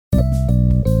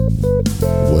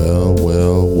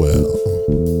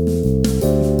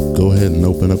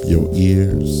your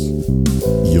ears,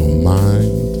 your mind,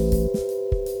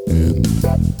 and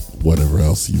whatever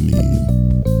else you need.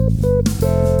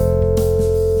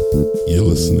 You're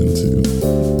listening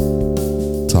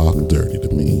to Talk Dirty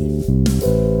to Me.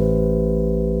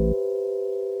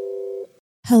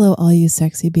 Hello, all you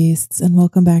sexy beasts, and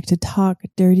welcome back to Talk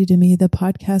Dirty to Me, the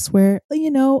podcast where,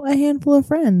 a handful of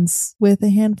friends with a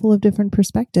handful of different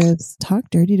perspectives talk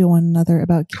dirty to one another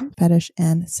about kink fetish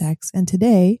and sex. And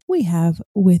today we have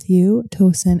with you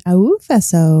Tosin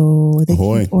Awufeso, the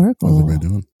Ahoy. Kink Oracle. How's everybody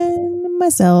doing? And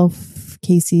myself,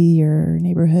 Casey, your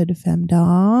neighborhood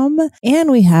femdom.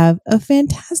 And we have a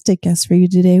fantastic guest for you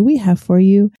today. We have for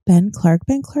you Ben Clark.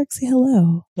 Ben Clark, say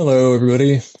hello. Hello,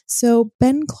 everybody. So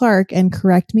Ben Clark, and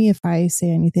correct me if I say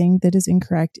anything that is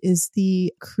incorrect, is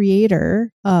the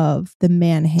creator of the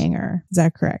man hanger. Is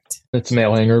that correct? It's a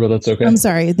male hanger, but that's okay. I'm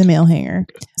sorry, the male hanger.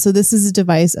 So this is a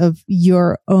device of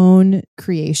your own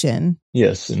creation.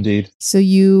 Yes, indeed. So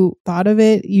you thought of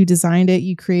it, you designed it,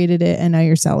 you created it, and now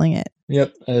you're selling it.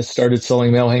 Yep. I started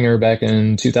selling male hanger back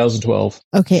in 2012.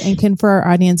 Okay. And for our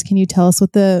audience, can you tell us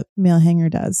what the male hanger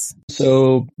does?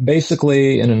 So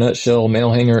basically, in a nutshell,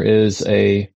 male hanger is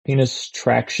a penis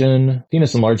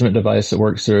enlargement device that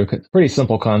works through a pretty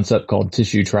simple concept called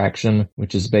tissue traction,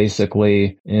 which is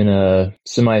basically, in a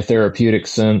semi-therapeutic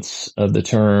sense of the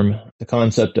term, the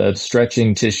concept of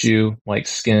stretching tissue like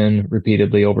skin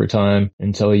repeatedly over time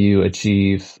until you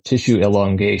achieve tissue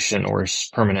elongation or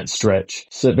permanent stretch.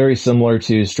 So very similar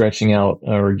to stretching out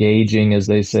or gauging, as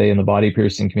they say in the body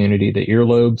piercing community, the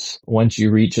earlobes. Once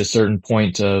you reach a certain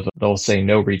point of, they'll say,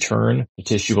 no return, the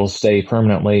tissue will stay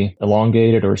permanently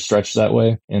elongated or stretched that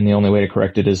way. And the only way to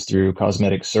correct it is through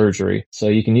cosmetic surgery. So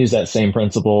you can use that same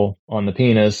principle on the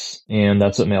penis, and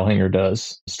that's what male hanger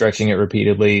does. Stretching it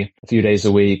repeatedly, a few days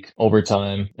a week, over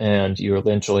time, and you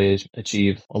eventually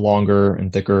achieve a longer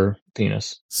and thicker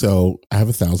penis. So I have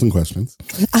 1,000 questions.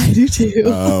 I do too.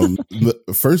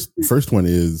 The first one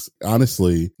is,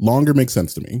 honestly, longer makes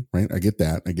sense to me, right? I get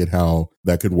that. I get how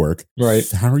that could work. Right.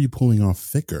 How are you pulling off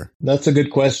thicker? That's a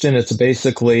good question.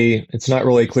 It's not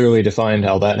really clearly defined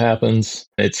how that happens.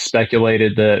 It's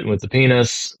speculated that with the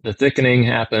penis, the thickening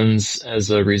happens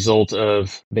as a result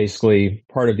of basically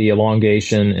part of the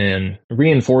elongation, and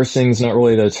reinforcing is not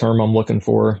really the term I'm looking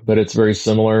for, but it's very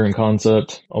similar in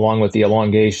concept. Along with the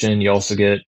elongation, you also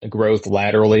get a growth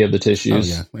laterally of the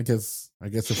tissues. Oh, yeah. I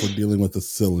guess if we're dealing with a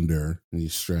cylinder and you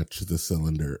stretch the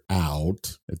cylinder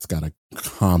out, it's got to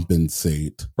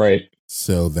compensate. Right.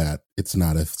 So that it's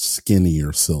not a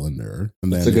skinnier cylinder.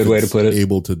 And that's a good way to put it.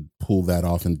 Able to pull that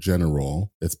off in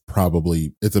general, it's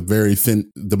a very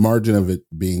thin, the margin of it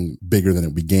being bigger than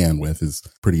it began with is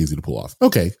pretty easy to pull off.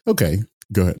 Okay.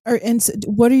 Go ahead. And so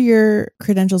what are your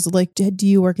credentials? Like, do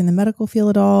you work in the medical field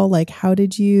at all? Like, how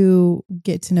did you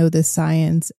get to know this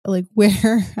science? Like,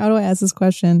 how do I ask this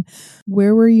question?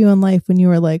 Where were you in life when you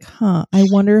were like, I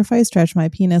wonder if I stretch my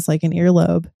penis like an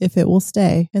earlobe, if it will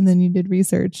stay? And then you did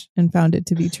research and found it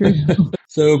to be true.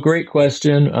 So great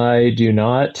question. I do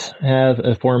not have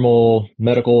a formal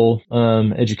medical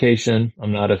education.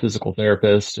 I'm not a physical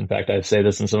therapist. In fact, I say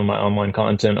this in some of my online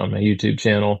content on my YouTube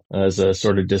channel as a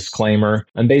sort of disclaimer.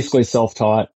 I'm basically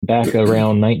self-taught. Back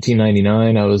around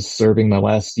 1999, I was serving my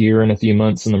last year and a few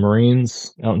months in the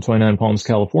Marines out in 29 Palms,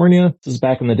 California. This is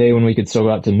back in the day when we could still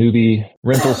go out to movie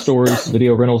rental stores,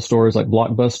 video rental stores like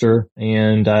Blockbuster.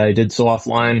 And I did so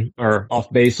offline or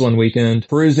off base one weekend.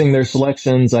 Perusing their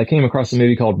selections, I came across a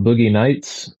movie called Boogie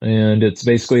Nights. And it's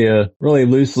basically a really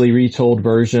loosely retold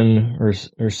version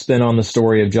or spin on the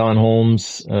story of John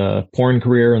Holmes' porn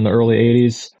career in the early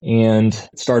 80s. And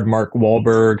it starred Mark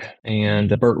Wahlberg and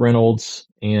Burt Reynolds.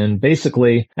 And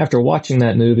basically, after watching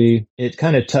that movie, it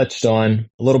kind of touched on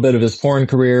a little bit of his porn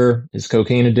career, his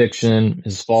cocaine addiction,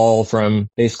 his fall from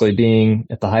basically being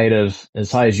at the height of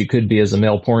as high as you could be as a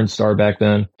male porn star back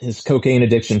then. His cocaine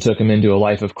addiction took him into a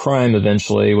life of crime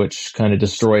eventually, which kind of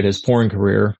destroyed his porn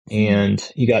career. And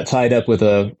he got tied up with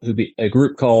a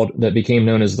group that became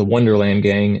known as the Wonderland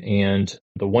Gang. And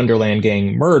the Wonderland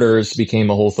Gang murders became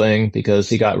a whole thing because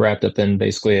he got wrapped up in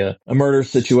basically a murder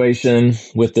situation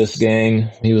with this gang.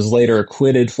 He was later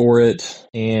acquitted for it.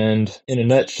 And in a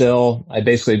nutshell, I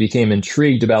basically became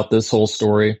intrigued about this whole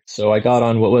story. So I got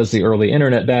on what was the early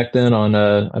internet back then on,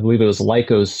 I believe it was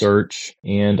Lycos search.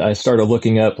 And I started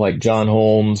looking up like John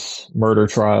Holmes murder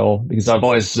trial because I've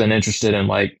always been interested in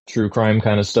like true crime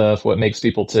kind of stuff, what makes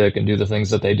people tick and do the things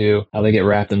that they do, how they get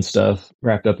wrapped up in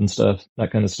stuff,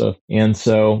 that kind of stuff. And so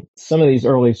so some of these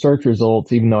early search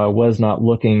results, even though I was not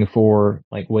looking for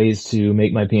like ways to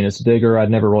make my penis bigger,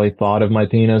 I'd never really thought of my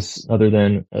penis other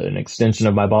than an extension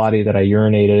of my body that I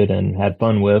urinated and had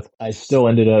fun with. I still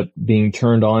ended up being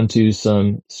turned on to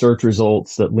some search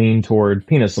results that lean toward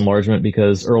penis enlargement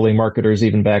because early marketers,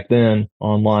 even back then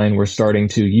online, were starting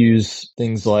to use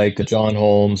things like John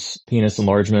Holmes, penis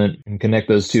enlargement, and connect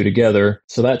those two together.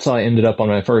 So that's how I ended up on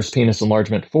my first penis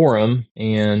enlargement forum.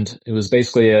 And it was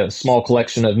basically a small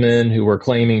collection of men who were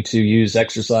claiming to use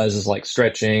exercises like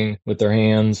stretching with their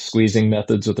hands, squeezing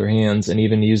methods with their hands, and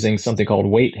even using something called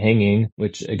weight hanging,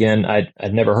 which again,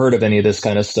 I'd never heard of any of this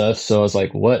kind of stuff. So I was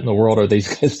like, what in the world are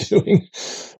these guys doing?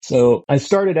 So I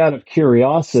started out of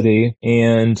curiosity,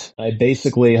 and I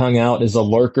basically hung out as a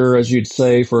lurker, as you'd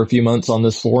say, for a few months on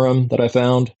this forum that I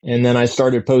found. And then I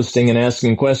started posting and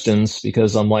asking questions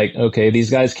because I'm like, okay, these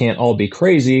guys can't all be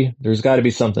crazy. There's got to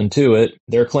be something to it.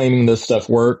 They're claiming this stuff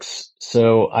works.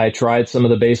 So I tried some of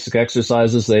the basic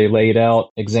exercises they laid out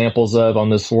examples of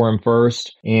on this forum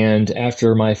first. And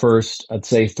after my first, I'd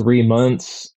say 3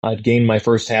 months, I'd gained my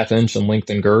first half inch in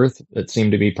length and girth. That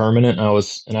seemed to be permanent. I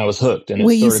was hooked, and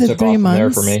Wait, it you sort of said took 3 off from there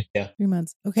months? for me. Yeah. 3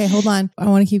 months. Okay, hold on. I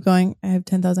want to keep going. I have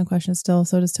 10,000 questions still.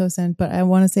 So does Tosin. But I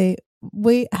want to say,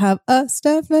 we have a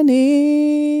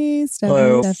Stephanie.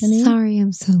 Hello. Stephanie. Sorry,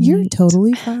 I'm so late. You're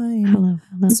totally fine.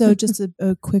 Hello. So just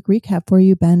a quick recap for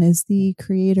you. Ben is the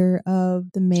creator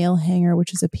of the Male Hanger,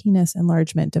 which is a penis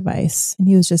enlargement device. And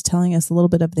he was just telling us a little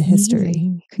bit of the history.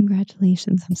 Amazing.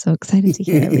 Congratulations. I'm so excited to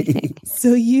hear everything.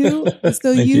 So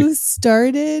you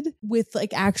started with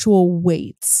like actual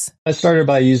weights. I started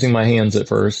by using my hands at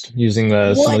first, using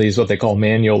some of these, what they call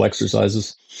manual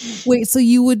exercises. Wait, so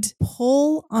you would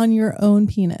pull on your own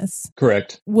penis?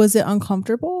 Correct. Was it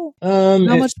uncomfortable? How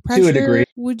much pressure to a degree.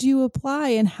 would you apply,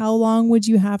 and how long would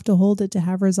you have to hold it to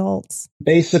have results?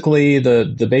 Basically,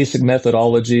 the basic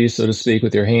methodology, so to speak,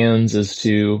 with your hands is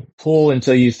to pull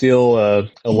until you feel a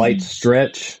light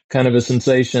stretch, kind of a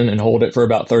sensation, and hold it for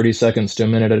about 30 seconds to a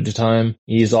minute at a time.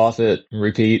 Ease off it,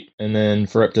 repeat, and then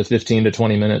for up to 15 to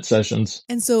 20 minute sessions.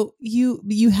 And so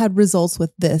you had results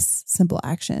with this simple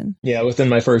action? Yeah, within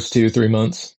my first 2-3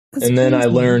 months. That's and then I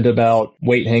crazy. learned about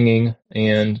weight hanging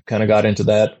and kind of got into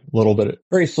that a little bit,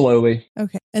 very slowly.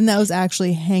 Okay. And that was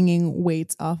actually hanging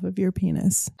weights off of your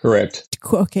penis. Correct.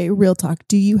 Okay, real talk.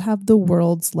 Do you have the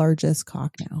world's largest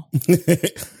cock now?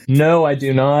 No, I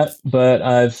do not. But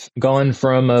I've gone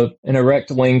from an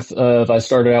erect length of, I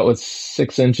started out with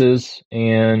 6 inches.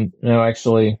 And no,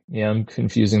 actually, yeah, I'm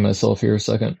confusing myself here a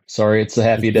second. Sorry, it's the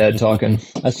happy dad talking.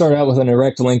 I started out with an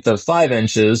erect length of 5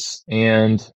 inches.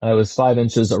 And I was 5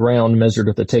 inches around, measured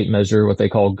with a tape measure, what they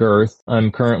call girth.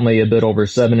 I'm currently a bit over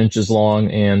 7 inches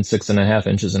long and 6.5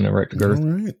 inches in erect girth. All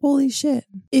right. Holy shit.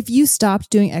 If you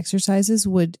stopped doing exercises,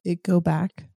 would it go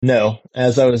back? No,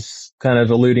 as I was kind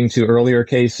of alluding to earlier,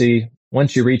 Casey,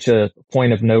 once you reach a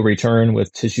point of no return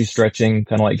with tissue stretching,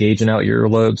 kind of like gauging out your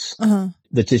earlobes,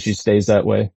 the tissue stays that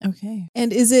way. Okay.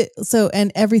 And is it so,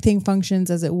 and everything functions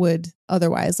as it would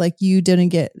otherwise? Like you don't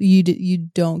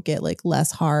get like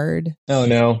less hard? Oh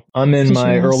no, I'm in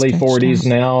my early 40s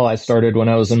now. I started when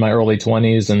I was in my early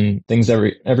 20s, and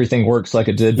everything works like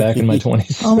it did back in my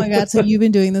 20s. Oh my God. So you've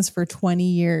been doing this for 20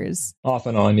 years. Off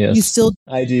and on, yes. You still?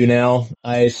 I do now.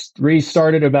 I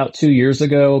restarted about 2 years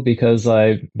ago because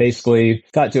I basically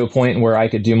got to a point where I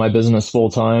could do my business full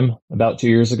time about 2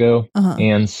 years ago.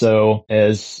 And so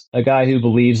as a guy who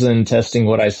believes in testing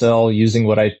what I sell, doing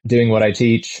what I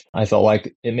teach, I felt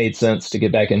like it made sense to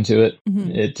get back into it.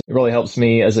 It really helps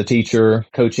me as a teacher,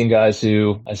 coaching guys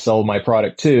who I sell my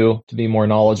product to be more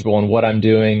knowledgeable in what I'm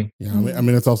doing. Yeah, I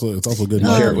mean, it's also good to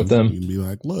share it with them. You can be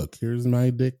like, look, here's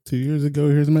my dick 2 years ago.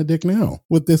 Here's my dick now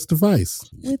with this device.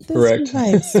 With this Correct.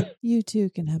 device, you too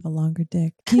can have a longer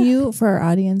dick. Can you, for our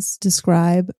audience,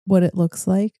 describe what it looks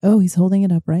like? Oh, he's holding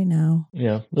it up right now.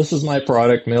 Yeah, this is my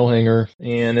product, Male Hanger,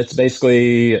 and it's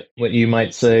basically what you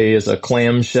might say is a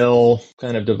clamshell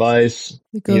kind of device.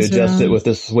 You adjust it with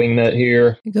this swing nut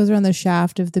here. It goes around the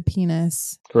shaft of the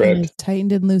penis. Correct. And it's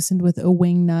tightened and loosened with a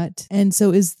wing nut. And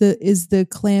so is the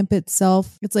clamp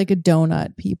itself, it's like a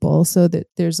donut, people, so that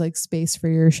there's like space for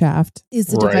your shaft. Is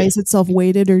the device itself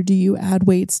weighted, or do you add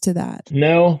weights to that?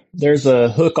 No, there's a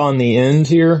hook on the end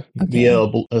here via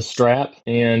a strap.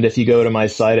 And if you go to my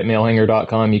site at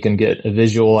malehanger.com, you can get a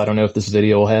visual. I don't know if this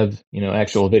video will have,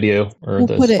 actual video, or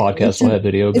this podcast will have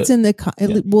video. It's in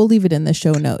we'll leave it in the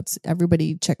show notes. Everybody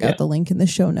check out the link in the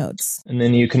show notes. And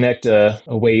then you connect a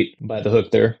weight by the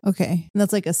hook there there. Okay. And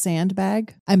that's like a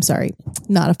sandbag. I'm sorry,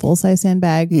 not a full-size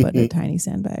sandbag, but a tiny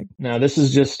sandbag. Now, this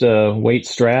is just a weight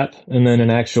strap and then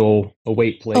a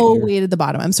weight plate. Oh, here. weight at the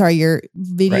bottom. I'm sorry, your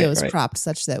video is Right. cropped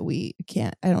such that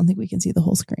I don't think we can see the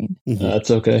whole screen.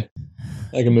 That's okay.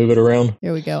 I can move it around.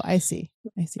 There we go. I see.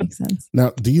 Makes sense.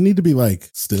 Now, do you need to be like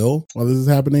still while this is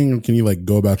happening, or can you like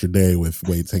go about your day with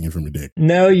weights hanging from your dick?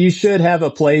 No, you should have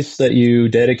a place that you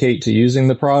dedicate to using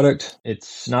the product.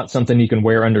 It's not something you can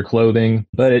wear under clothing,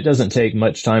 but it doesn't take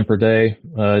much time per day,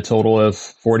 a total of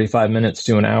 45 minutes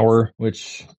to an hour,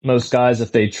 which most guys,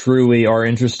 if they truly are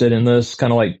interested in this,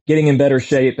 kind of like getting in better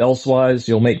shape elsewise,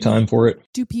 you'll make time for it.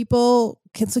 Do people...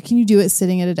 Can you do it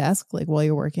sitting at a desk, like while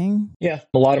you're working? Yeah,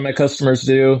 a lot of my customers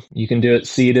do. You can do it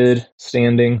seated,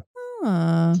 standing.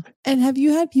 And have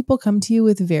you had people come to you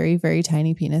with very, very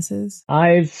tiny penises?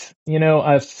 I've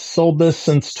sold this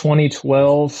since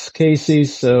 2012, Casey.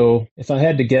 So if I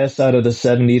had to guess, out of the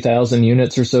 70,000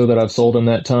 units or so that I've sold in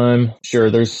that time, sure,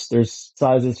 there's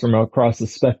sizes from across the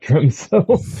spectrum.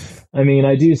 So, I mean,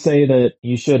 I do say that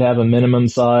you should have a minimum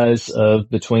size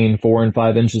of between 4 and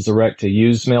 5 inches erect to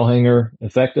use male hanger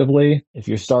effectively. If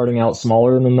you're starting out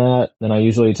smaller than that, then I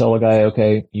usually tell a guy,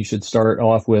 okay, you should start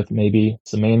off with maybe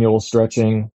some manual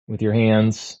stretching with your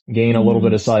hands, gain a little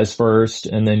bit of size first,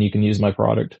 and then you can use my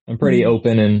product. I'm pretty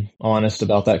open and honest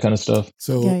about that kind of stuff.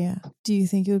 So yeah. Do you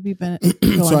think it would be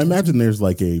beneficial? So I imagine there's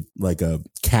like a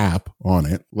cap on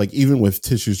it. Like even with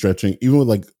tissue stretching, even with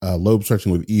like lobe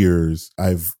stretching with ears,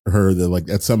 I've heard that like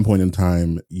at some point in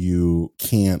time you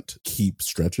can't keep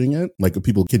stretching it. Like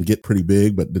people can get pretty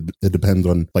big, but it depends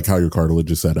on like how your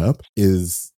cartilage is set up.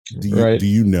 Do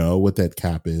you know what that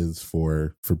cap is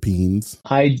for peens?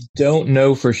 I don't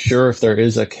know for sure if there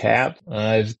is a cap.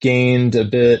 I've gained a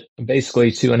bit,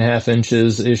 basically 2.5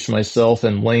 inches ish myself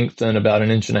in length and about 1.5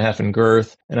 inches in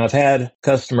girth. And I've had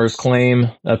customers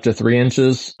claim up to 3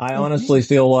 inches. I honestly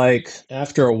feel like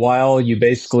after a while,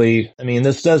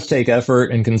 this does take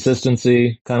effort and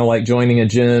consistency, kind of like joining a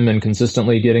gym and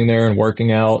consistently getting there and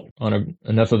working out on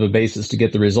enough of a basis to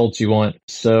get the results you want.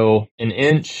 So 1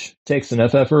 inch takes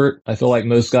enough effort. I feel like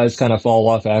most guys kind of fall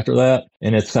off after that,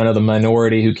 and it's kind of the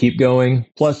minority who keep going.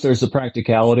 Plus, there's the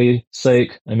practicality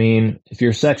sake. I mean, if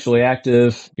you're sexually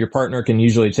active, your partner can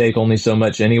usually take only so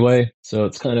much anyway. So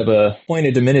it's kind of a point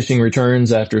of diminishing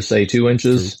returns after, say, 2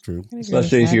 inches. True.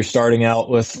 Especially if you're starting out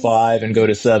with 5 and go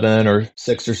to 7, or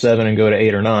 6 or 7 and go to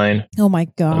 8 or 9. Oh my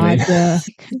God.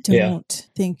 Don't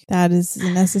think that is the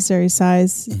necessary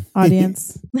size,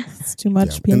 audience. It's too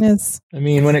much penis. I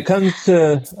mean, when it comes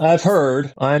to,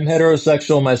 I'm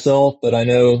heterosexual myself, but I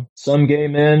know some gay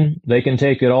men, they can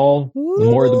take it all. The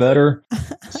more the better.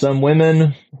 Some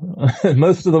women,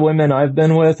 most of the women I've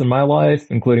been with in my life,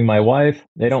 including my wife,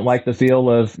 they don't like the feel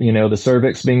of, the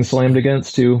cervix being slammed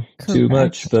against too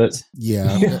much. But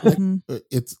yeah.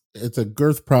 It's a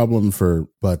girth problem for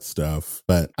butt stuff.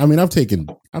 But I mean, I've taken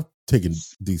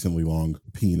decently long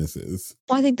penises.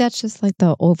 Well, I think that's just like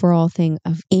the overall thing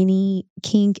of any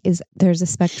kink is there's a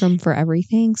spectrum for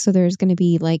everything. So there's going to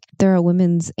be like, there are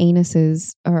women's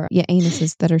anuses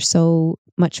that are so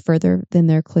much further than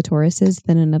their clitorises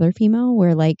than another female,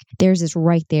 where like theirs is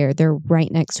right there. They're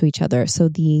right next to each other. So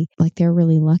they're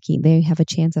really lucky. They have a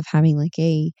chance of having like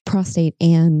a prostate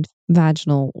and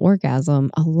vaginal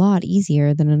orgasm a lot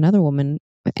easier than another woman.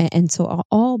 And so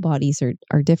all bodies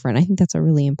are different. I think that's a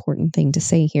really important thing to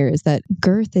say here, is that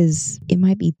girth it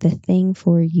might be the thing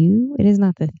for you. It is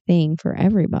not the thing for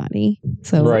everybody.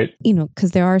 So, right.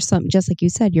 Because there are some, just like you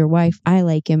said, your wife, I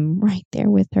like him right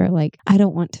there with her. Like, I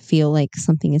don't want to feel like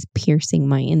something is piercing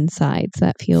my insides.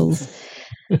 That feels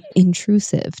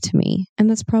intrusive to me. And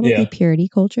that's probably purity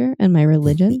culture and my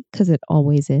religion, because it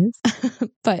always is.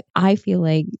 But I feel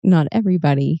like not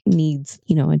everybody needs,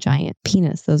 a giant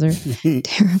penis. Those are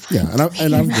terrifying. Yeah,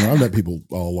 and I've met people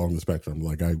all along the spectrum.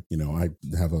 Like I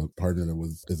have a partner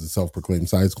that is a self-proclaimed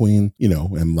size queen,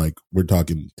 and like we're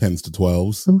talking 10s to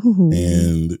 12s. Ooh.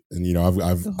 And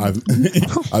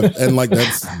I've and like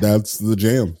that's the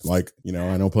jam. Like,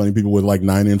 I know plenty of people with like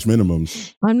 9-inch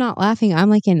minimums. I'm not laughing. I'm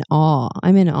like in awe.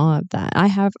 I'm in awe of that. I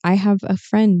have a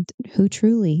friend who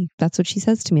truly, that's what she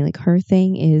says to me. Like, her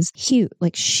thing is huge.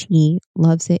 Like, she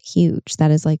loves it huge.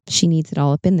 That is like, she needs it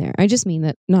all up in there. I just mean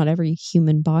that not every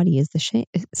human body is the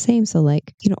same. So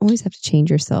like, you don't always have to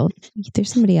change yourself.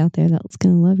 There's somebody out there that's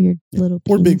going to love your little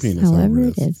penis, or big penis, however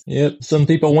it is. Yep. Some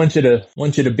people want you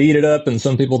to beat it up, and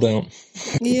some people don't.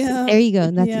 Yeah. There you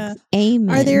go. That's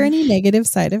amen. Are there any negative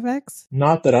side effects?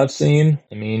 Not that I've seen.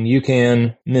 I mean, you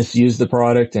can misuse the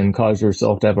product and cause yourself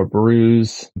myself to have a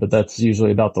bruise, but that's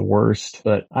usually about the worst.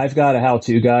 But I've got a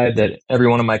how-to guide that every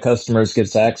one of my customers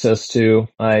gets access to.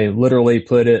 I literally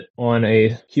put it on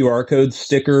a QR code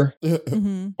sticker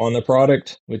on the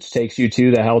product, which takes you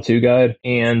to the how-to guide.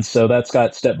 And so that's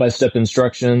got step-by-step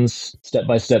instructions,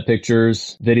 step-by-step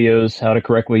pictures, videos, how to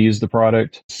correctly use the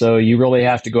product. So you really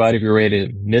have to go out of your way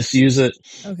to misuse it.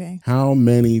 Okay. How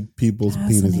many people's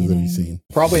penises have you seen?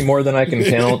 Probably more than I can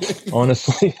count,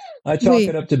 honestly. I chalk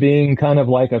it up to being kind of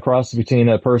like a cross between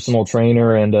a personal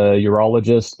trainer and a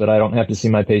urologist, but I don't have to see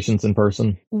my patients in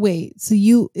person. Wait, so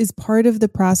is part of the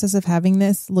process of having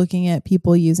this looking at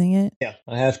people using it? Yeah,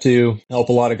 I have to help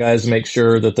a lot of guys make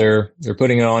sure that they're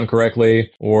putting it on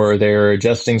correctly, or they're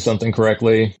adjusting something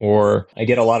correctly, or I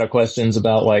get a lot of questions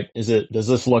about like, does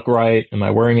this look right? Am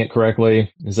I wearing it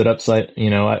correctly? Is it upside?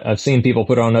 I've seen people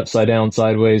put it on upside down,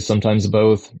 sideways, sometimes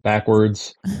both,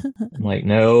 backwards. I'm like,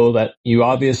 no, that you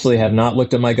obviously have not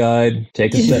looked at my guide.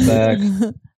 Take a step back.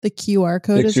 The QR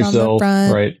code Fix is on the yourself,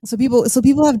 front. right. So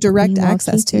people have direct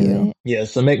access to you.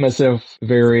 Yes, I make myself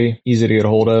very easy to get a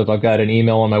hold of. I've got an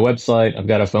email on my website. I've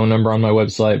got a phone number on my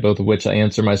website, both of which I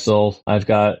answer myself. I've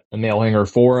got a mail hanger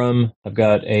forum. I've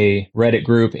got a Reddit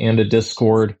group and a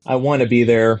Discord. I want to be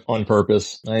there on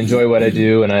purpose. I enjoy what I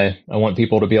do, and I want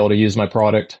people to be able to use my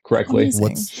product correctly.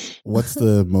 Amazing. What's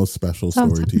the most special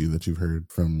story to you that you've heard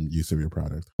from use of your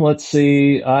product? Let's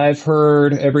see. I've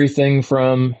heard everything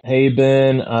from, hey,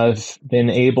 Ben, I've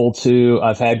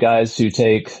had guys who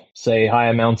take, say, high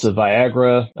amounts of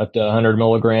Viagra, up to 100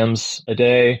 milligrams a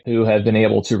day, who have been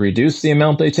able to reduce the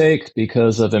amount they take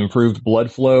because of improved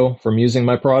blood flow from using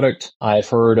my product. I've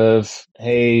heard of,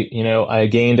 hey, I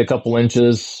gained a couple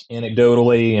inches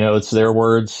anecdotally, it's their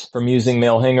words, from using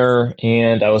male hanger,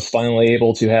 and I was finally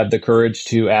able to have the courage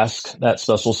to ask that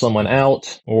special someone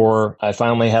out, or I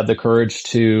finally had the courage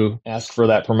to ask for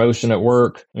that promotion at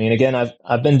work. I mean, again,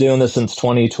 I've been doing this since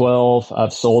 2012.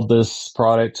 I've sold this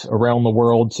product around the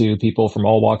world to people from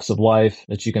all walks of life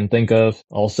that you can think of,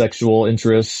 all sexual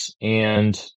interests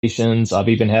and nations. I've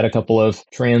even had a couple of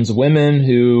trans women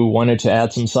who wanted to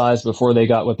add some size before they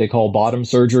got what they call bottom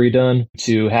surgery done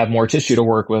to have more tissue to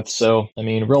work with. So, I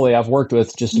mean, really, I've worked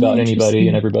with just about anybody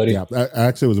and everybody. Yeah, I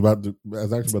actually was about to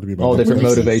be about all that. different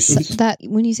motivations. That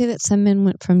when you say that some men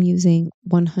went from using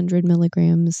 100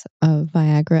 milligrams of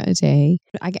Viagra a day,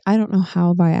 I don't know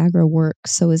how Viagra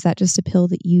works. So is that just a pill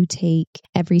that you take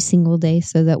every single day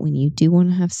so that when you do want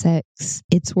to have sex,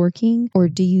 it's working? Or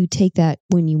do you take that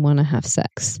when you want to have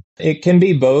sex? It can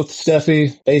be both,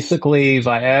 Steffi. Basically,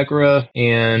 Viagra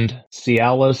and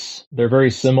Cialis, they're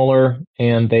very similar,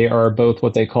 and they are both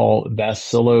what they call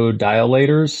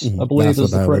vasodillators, I believe is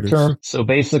the correct term. So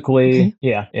basically,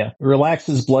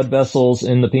 relaxes blood vessels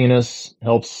in the penis,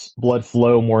 helps blood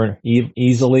flow more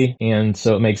easily, and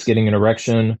so it makes getting an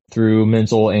erection through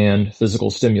mental and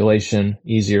physical stimulation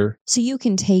easier. So you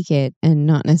can take it and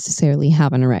not necessarily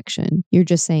have an erection. You're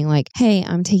just saying like, hey,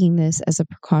 I'm taking this as a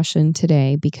precaution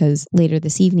today because later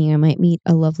this evening I might meet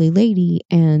a lovely lady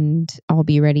and I'll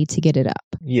be ready to get it up.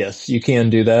 Yes, you can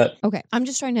do that. Okay. I'm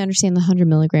just trying to understand the 100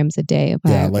 milligrams a day of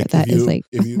Viagra. Yeah, like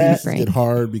if you get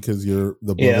hard because the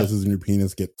blood vessels in your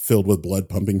penis get filled with blood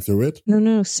pumping through it.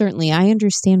 No, certainly. I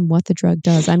understand what the drug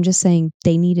does. I'm just saying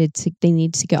they need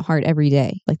to get hard every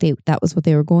day. Like that was what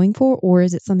they were going for, or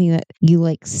is it something that you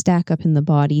like stack up in the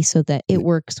body so that it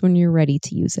works when you're ready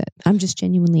to use it? I'm just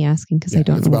genuinely asking because I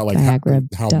don't know what Viagra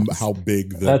does. How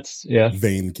big the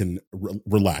vein can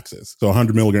relaxes. So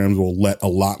 100 milligrams will let a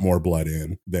lot more blood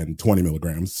in than 20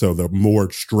 milligrams. So the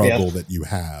more struggle that you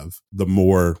have, the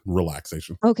more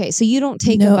relaxation. Okay, so you don't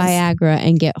take a Viagra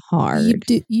and get hard.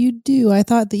 You do. I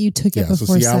thought that you took it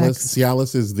before sex.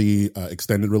 Cialis is the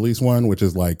extended release one, which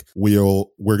is like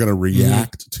we're going to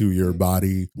react to your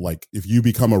body. Like if you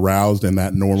become aroused and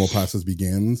that normal process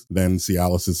begins, then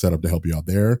Cialis is set up to help you out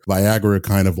there. Viagra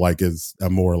kind of like is a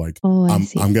more like I'm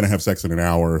going to have sex in an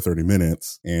hour or 30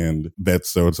 minutes, and that's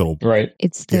so it's right.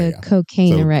 It's the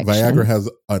cocaine erection. Viagra has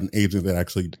an agent that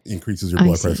actually increases your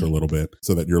blood pressure a little bit,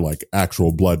 so that your like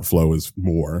actual blood flow is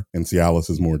more, and Cialis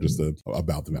is more just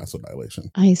about the vasodilation.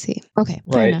 I see. Okay,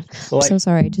 fair enough. So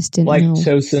sorry, I just didn't know. Like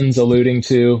Tosin's alluding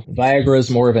to, Viagra is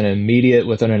more of an immediate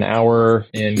within an hour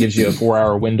and gives you a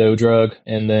 4-hour window drug,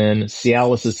 and then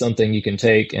Cialis is something you can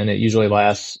take, and it usually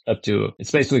lasts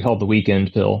it's basically called the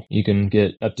weekend pill. You can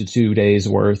get up to 2 days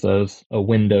worth of a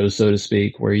window, so to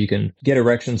speak, where you can get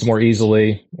erections more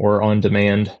easily or on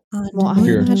demand. Well, I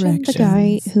imagine the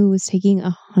guy who was taking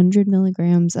 100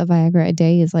 milligrams of Viagra a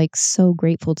day is like so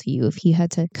grateful to you. If he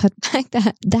had to cut back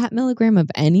that milligram of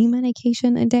any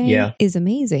medication a day is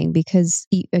amazing, because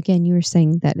again, you were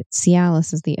saying that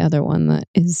Cialis is the other one that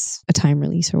is a time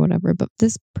release or whatever, but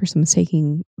this person was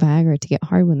taking Viagra to get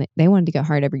hard when they wanted to get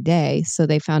hard every day. So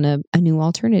they found a new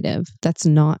alternative that's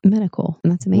not medical,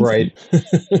 and that's amazing. Right.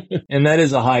 And that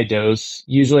is a high dose.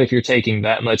 Usually if you're taking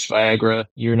that much Viagra,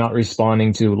 you're not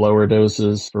responding to lower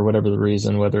doses for whatever the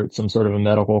reason, whether it's some sort of a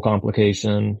medical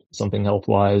complication, something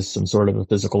health-wise, some sort of a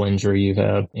physical injury you've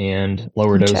had, and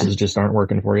lower doses just aren't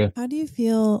working for you. How do you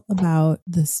feel about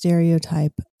the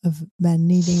stereotype of men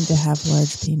needing to have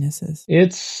large penises?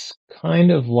 It's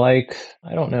kind of like,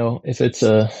 I don't know if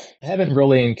I haven't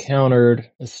really encountered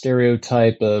a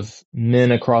stereotype of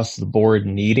men across the board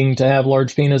needing to have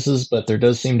large penises, but there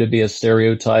does seem to be a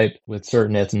stereotype with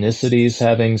certain ethnicities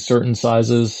having certain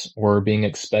sizes or being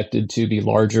expected to be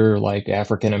larger, like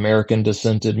African American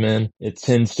descended men. It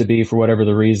tends to be, for whatever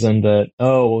the reason, that,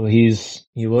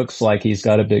 he looks like he's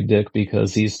got a big dick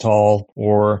because he's tall,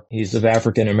 or he's of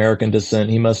African American descent,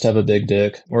 he must have a big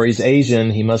dick, or he's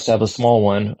Asian, he must have a small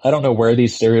one. I don't know where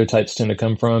these stereotypes tend to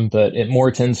come from, but it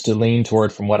more tends to lean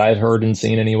toward, from what I've heard and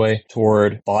seen anyway,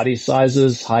 toward body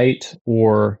sizes, height,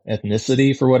 or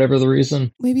ethnicity for whatever the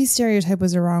reason. Maybe stereotype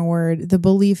was a wrong word. The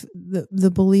belief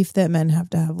that men have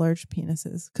to have large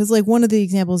penises. Because like one of the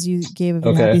examples you gave of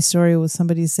your happy story was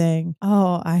somebody saying,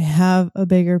 "Oh, I have a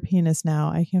bigger penis now.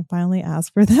 I can finally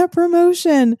ask for that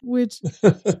promotion," which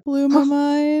blew my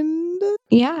mind.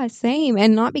 Yeah, same.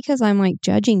 And not because I'm like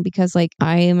judging, because like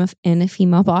I am in a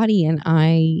female body, and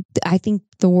I think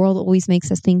the world always makes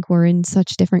us think we're in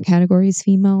such different categories,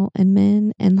 female and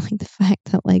men. And like the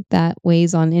fact that like that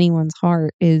weighs on anyone's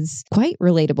heart is quite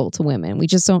relatable to women. We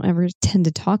just don't ever tend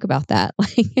to talk about that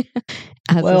like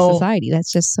as a society.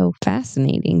 That's just so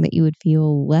fascinating that you would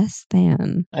feel less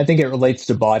than. I think it relates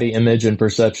to body image and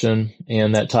perception,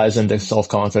 and that ties into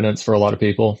self-confidence for a lot of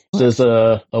people. Does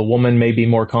a woman may be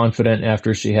more confident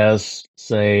after she has,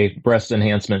 say, breast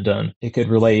enhancement done? It could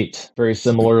relate very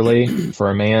similarly for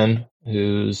a man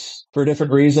who's, for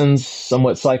different reasons,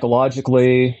 somewhat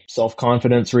psychologically,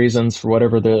 self-confidence reasons, for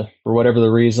whatever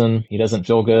the reason, he doesn't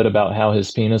feel good about how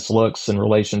his penis looks in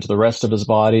relation to the rest of his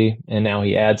body, and now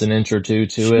he adds an inch or two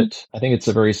to it. I think it's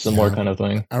a very similar kind of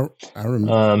thing. I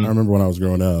remember when I was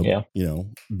growing up,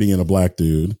 being a black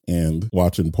dude and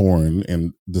watching porn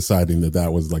and deciding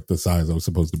that was like the size I was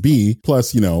supposed to be.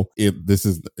 Plus, this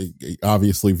is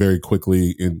obviously very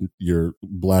quickly in your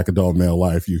black adult male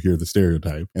life, you hear the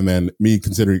stereotype. And then me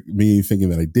thinking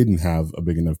that I didn't have a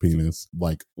big enough penis,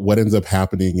 like what ends up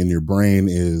happening in your brain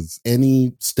is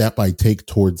any step I take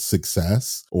towards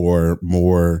success or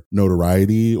more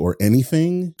notoriety or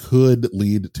anything could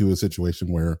lead to a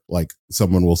situation where like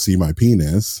someone will see my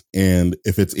penis, and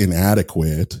if it's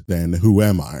inadequate, then who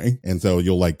am I? And so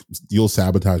you'll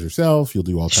sabotage yourself. You'll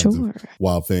do all kinds of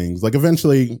wild things. Like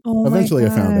eventually I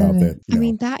found out that, I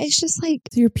mean, that is just like,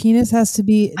 so your penis has to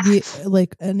be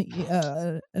like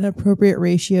an appropriate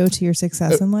ratio to your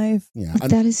success in life. Yeah,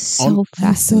 that is so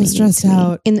fascinating. I'm so stressed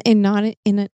out, and not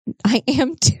in a. I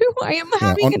am too. I am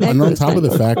having an. And on top of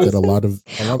the fact that a lot of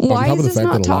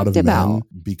men, about?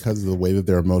 Because of the way that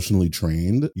they're emotionally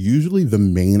trained, usually the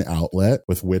main outlet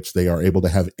with which they are able to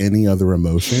have any other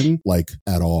emotion, like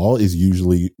at all, is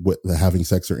usually with having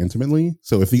sex or intimately.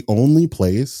 So if the only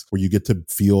place where you get to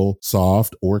feel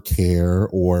soft or care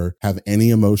or have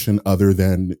any emotion other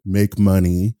than make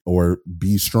money or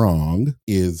be strong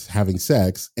is having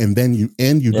sex, and then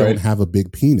you don't have a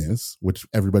big penis, which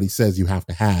everybody says you have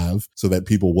to have so that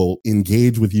people will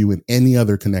engage with you in any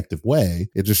other connective way,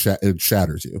 it just it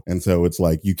shatters you. And so it's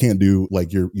like you can't do,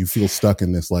 like, you feel stuck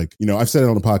in this, like, I've said it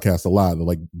on the podcast a lot that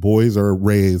like boys are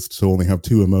raised to only have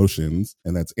two emotions,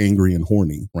 and that's angry and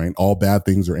horny, right? All bad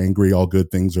things are angry, all good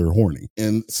things are horny.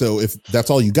 And so if that's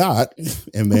all you got,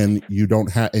 and then you don't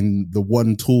have, and the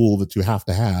one tool that you have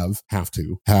to have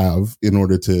in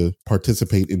order to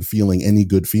participate in feeling any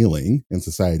good feeling in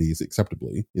society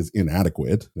acceptably is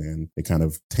inadequate, then it kind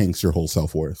of tanks your whole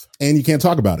self-worth. And you can't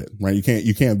talk about it, right?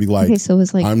 You can't be like, so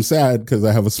it's like, I'm sad because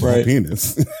I have a small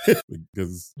penis.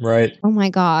 Oh my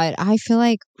God. I feel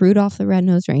like Rudolph the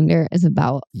Red-Nosed Reindeer is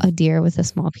about a deer with a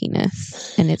small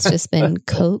penis. And it's just been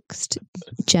coaxed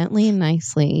gently and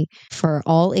nicely for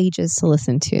all ages to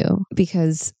listen to,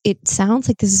 because it sounds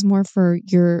like this is more for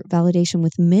your validation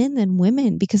with men than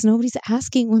women, because nobody's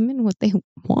asking women what they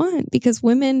want, because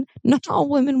not all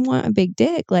women want a big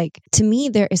dick. Like, to me,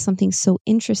 there is something so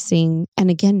interesting, and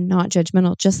again, not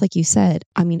judgmental, just like you said.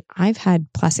 I mean, I've had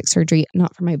plastic surgery,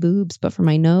 not for my boobs, but for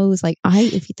my nose. Like,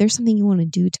 if there's something you want to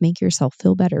do to make yourself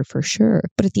feel better, for sure.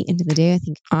 But at the end of the day, I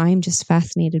think I'm just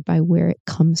fascinated by where it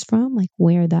comes from, like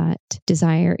where that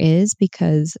desire is,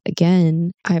 because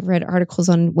again, I've read articles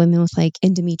on women with like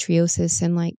endometriosis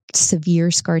and like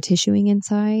severe scar tissuing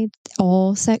inside.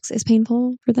 All sex is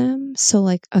painful for them. So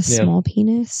like a small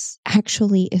penis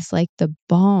actually is like the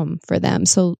bomb for them.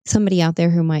 So somebody out there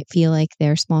who might feel like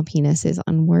their small penis is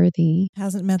unworthy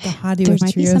hasn't met the hottie with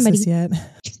triosis yet.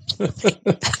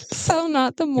 So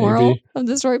not the moral of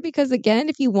the story, because again,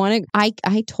 if you want to,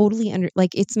 I totally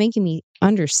it's making me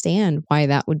understand why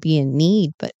that would be a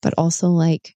need, but also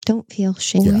like, don't feel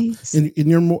shame. Yeah.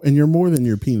 And you're more than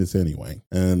your penis anyway.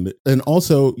 And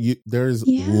also there's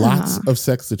lots of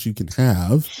sex that you can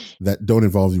have that don't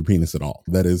involve your penis at all.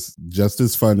 That is just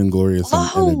as fun and glorious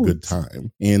and a good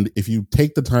time. And if you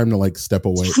take the time to like step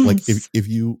away, like if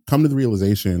you come to the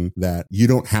realization that you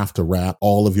don't have to wrap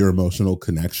all of your emotional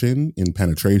connection in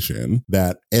penetration,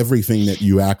 that everything that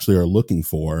you actually are looking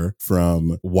for,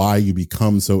 from why you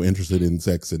become so interested in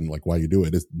sex and like why you do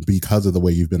it, is because of the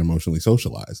way you've been emotionally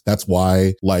socialized. That's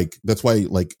why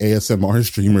ASMR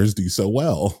streamers do so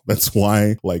well. That's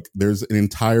why like there's an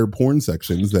entire porn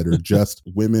sections that are just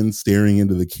women staring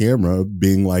into the camera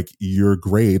being like, you're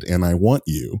great and I want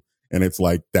you. And it's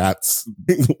like, that's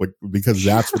like, because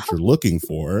that's what you're looking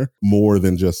for, more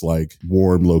than just like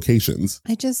warm locations.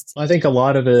 I think a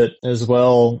lot of it as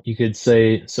well, you could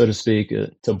say, so to speak,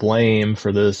 to blame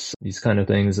for these kind of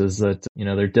things is that,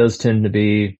 there does tend to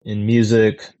be in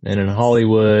music and in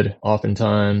Hollywood,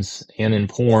 oftentimes, and in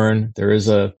porn, there is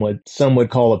what some would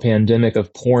call a pandemic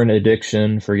of porn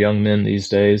addiction for young men these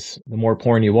days. The more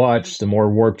porn you watch, the more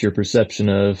warped your perception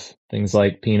of things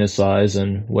like penis size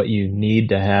and what you need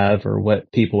to have or what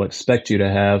people expect you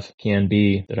to have can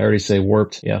be. Did I already say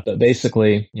warped? Yeah. But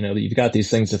basically, you've got these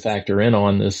things to factor in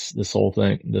on this whole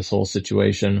thing, this whole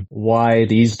situation. Why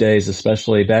these days,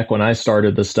 especially back when I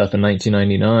started this stuff in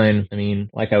 1999, I mean,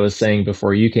 like I was saying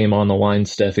before you came on the line,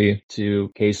 Steffi, to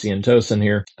Casey and Tosin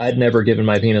here, I'd never given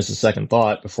my penis a second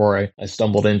thought before I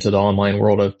stumbled into the online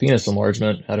world of penis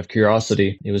enlargement out of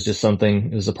curiosity. It was just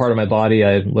something, it was a part of my body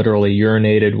I literally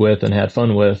urinated with and had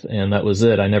fun with, and that was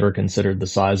it. I never considered the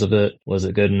size of it. Was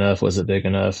it good enough? Was it big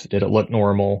enough? Did it look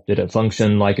normal? Did it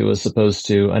function like it was supposed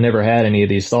to? I never had any of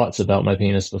these thoughts about my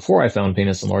penis before I found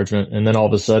penis enlargement, and then all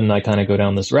of a sudden I kind of go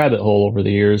down this rabbit hole over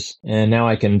the years, and now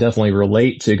I can definitely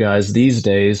relate to guys these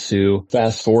days who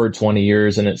fast forward 20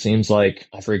 years and it seems like,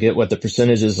 I forget what the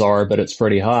percentages are, but it's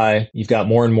pretty high. You've got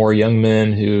more and more young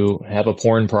men who have a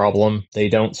porn problem. They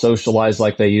don't socialize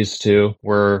like they used to.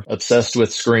 We're obsessed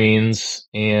with screens,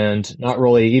 and not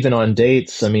really even on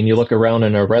dates. I mean, you look around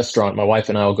in a restaurant, my wife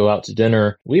and I will go out to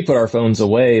dinner. We put our phones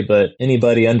away, but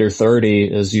anybody under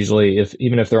 30 is usually,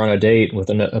 even if they're on a date with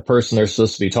a person they're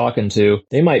supposed to be talking to,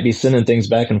 they might be sending things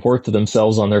back and forth to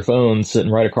themselves on their phone, sitting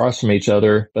right across from each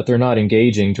other, but they're not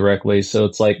engaging directly. So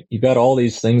it's like, you've got all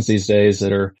these things these days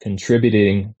that are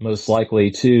contributing most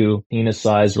likely to penis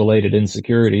size related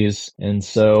insecurities. And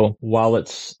so while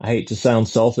I hate to sound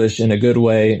selfish in a good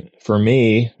way, for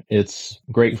me, it's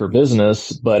great for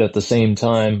business, but at the same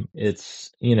time, it's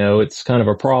kind of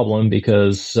a problem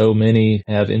because so many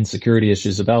have insecurity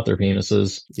issues about their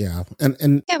penises. Yeah.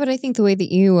 And yeah, but I think the way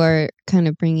that you are kind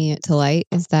of bringing it to light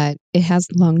is that it has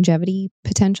longevity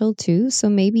potential too. So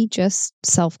maybe just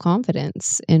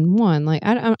self-confidence in one. Like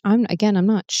I'm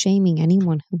not shaming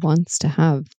anyone who wants to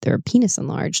have their penis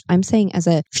enlarged. I'm saying as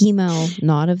a female,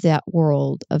 not of that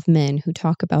world of men who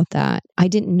talk about that, I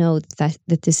didn't know that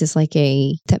this is like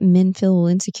that men feel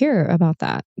insecure about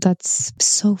that. That's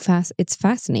so fast. It's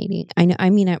fascinating. I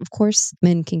mean, of course,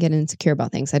 men can get insecure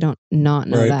about things. I don't not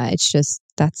know that. It's just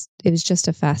it was just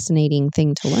a fascinating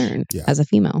thing to learn as a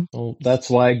female. Well, that's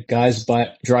why guys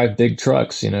drive big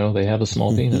trucks. They have a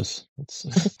small penis.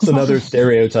 It's another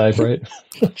stereotype, right?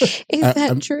 Is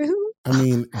that true? I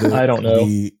mean, I don't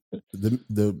know.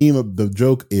 The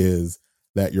joke is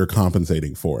that you're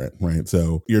compensating for it, right?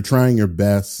 So you're trying your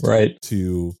best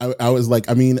to, I was like,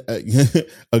 I mean,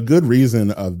 a good reason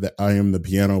that I am the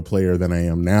piano player that I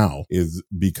am now is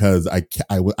because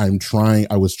I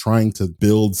was trying to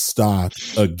build stock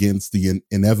against the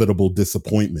inevitable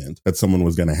disappointment that someone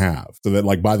was going to have. So that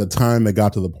like by the time it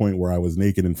got to the point where I was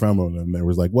naked in front of them, there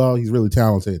was like, well, he's really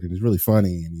talented and he's really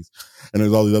funny and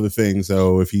there's all these other things.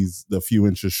 So if he's a few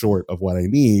inches short of what I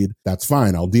need, that's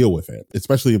fine. I'll deal with it.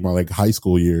 Especially in my like high school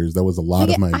school years, that was a lot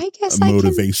of my I guess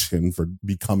motivation for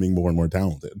becoming more and more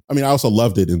talented. I mean, I also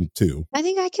loved it too. I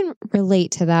think I can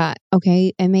relate to that.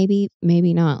 Okay. And maybe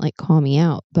not like call me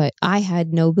out, but I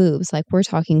had no boobs. Like we're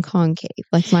talking concave.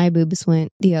 Like my boobs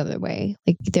went the other way.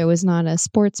 Like there was not a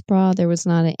sports bra. There was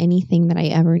not anything that I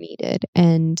ever needed.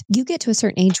 And you get to a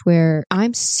certain age where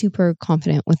I'm super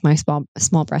confident with my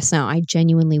small breasts now. I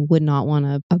genuinely would not want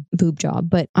a boob job,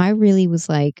 but I really was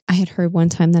like, I had heard one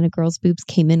time that a girl's boobs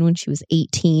came in when she was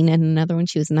 18 and another when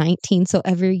she was 19. So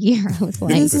every year I was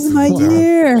like, this is my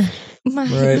year. My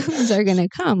boobs are going to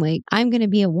come. Like, I'm going to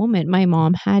be a woman. My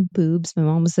mom had boobs. My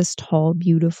mom was this tall,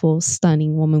 beautiful,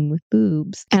 stunning woman with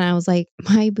boobs. And I was like,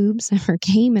 my boobs never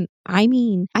came. And I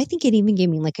mean, I think it even gave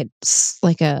me like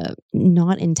a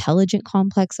not intelligent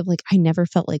complex of like, I never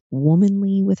felt like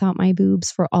womanly without my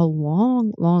boobs for a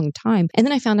long, long time. And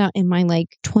then I found out in my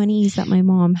like 20s that my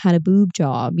mom had a boob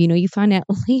job. You know, you find out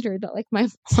later that like my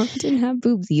mom didn't have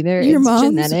boobs either. Your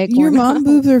mom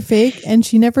boobs are fake and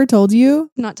she never told you?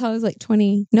 Not till I was like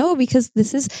 20. No, because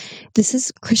this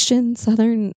is Christian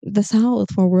the South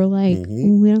where we're like,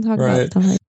 we don't talk about stuff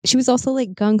like. She was also like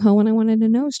gung-ho when I wanted a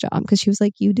nose job because she was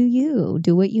like, you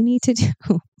do what you need to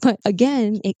do. But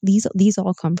again, these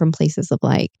all come from places of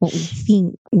like what we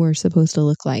think we're supposed to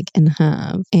look like and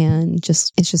have. And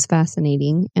it's just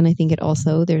fascinating. And I think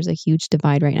there's a huge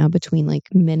divide right now between like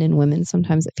men and women.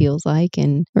 Sometimes it feels like,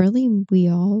 and really we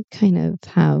all kind of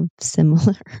have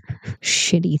similar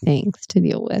shitty things to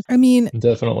deal with. I mean,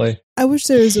 definitely. I wish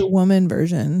there was a woman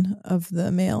version of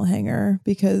the male hanger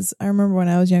because I remember when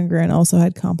I was younger and also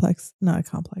had not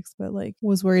complex, but like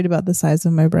was worried about the size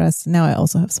of my breasts. Now I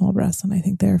also have small breasts and I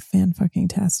think they're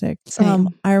fan-fucking-tastic.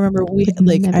 I remember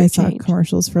I saw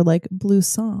commercials for like Blue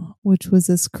Sang, which was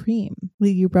this cream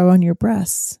you rub on your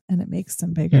breasts and it makes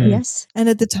them bigger. Yes. And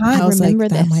at the time I was like,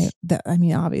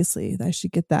 obviously I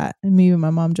should get that. And maybe my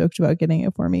mom joked about getting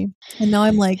it for me. And now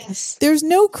I'm like, there's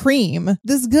no cream.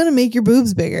 This is going to make your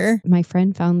boobs bigger. My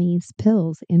friend found these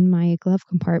pills in my glove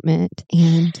compartment,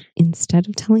 and instead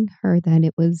of telling her that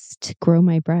it was to grow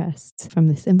my breasts from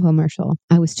this infomercial,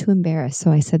 I was too embarrassed.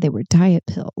 So I said they were diet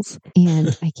pills.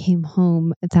 And I came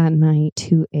home that night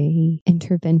to a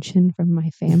intervention from my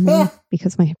family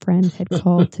because my friend had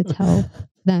called to tell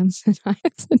them that I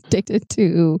was addicted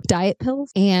to diet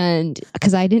pills, and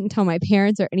because I didn't tell my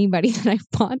parents or anybody that I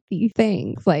bought these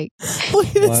things. Like,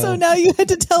 so now you had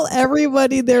to tell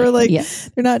everybody. They were like,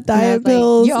 they're not diet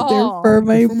pills, like, they're for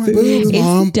my boobs.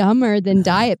 It's dumber than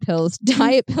diet pills.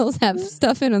 Diet pills have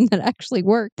stuff in them that actually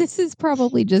work. This is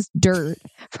probably just dirt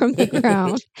from the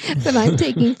ground that I'm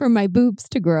taking for my boobs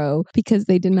to grow because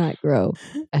they did not grow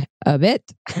a bit.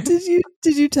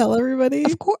 Did you tell everybody?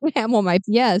 Of course. Well,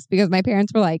 because my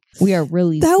parents were like, we are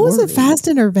really that was a fast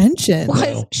intervention.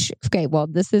 Okay, well,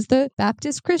 this is the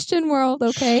Baptist Christian world,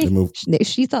 okay?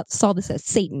 She saw this as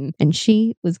Satan, and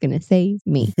she was going to save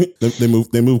me.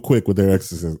 they move quick with their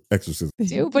exorcism. But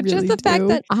really just the fact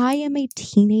that I am a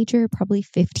teenager, probably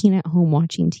 15 at home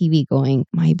watching TV going,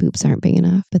 my boobs aren't big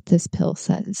enough, but this pill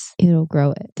says it'll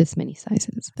grow it this many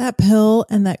sizes. That pill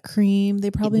and that cream,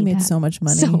 they probably made so much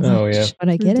money. But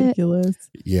I get ridiculous.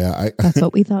 Yeah. That's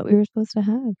what we thought we were supposed to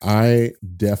have. I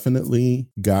definitely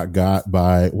got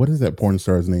by, what is that porn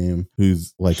star's name?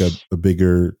 Who's like a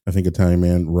bigger, I think, Italian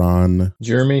man, Ron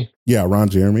Jeremy. Yeah, Ron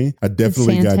Jeremy. I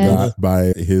definitely got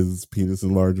by his penis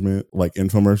enlargement, like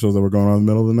infomercials that were going on in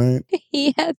the middle of the night.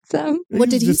 He had some.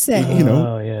 What did he say?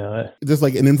 Just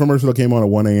like an infomercial that came on at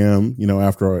 1 a.m.,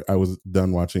 after I was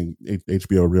done watching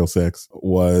HBO Real Sex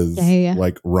was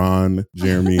like Ron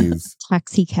Jeremy's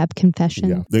Taxi Cab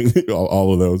Confession. Yeah,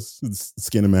 all of those.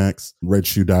 Skinamax, Red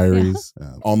Shoe Diaries,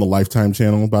 on the Lifetime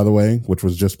channel, by the way, which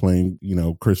was just playing,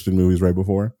 Christian movies right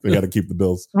before. They got to keep the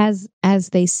bills. As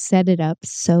they set it up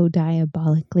so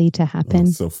diabolically to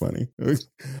happen. So funny.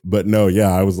 But no,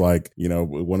 I was like,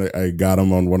 when I got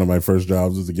him on one of my first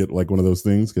jobs was to get like one of those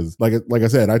things because like I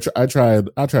said, I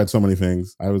tried so many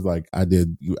things. I was like, I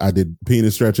did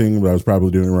penis stretching, but I was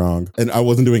probably doing it wrong, and I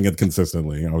wasn't doing it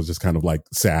consistently. I was just kind of like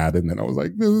sad, and then I was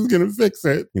like, this is gonna fix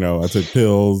it. I took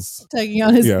pills, taking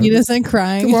out his penis and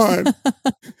crying.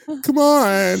 Come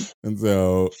on. And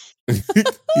so it's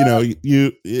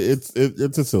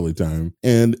a silly time.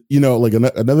 And like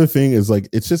another thing is like,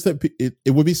 it's just that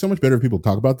it would be so much better if people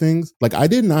talk about things. Like, I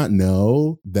did not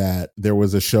know that there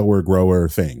was a shower grower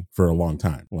thing for a long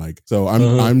time. Like, so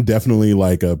I'm definitely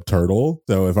like a turtle.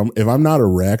 So if I'm not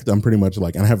erect, I'm pretty much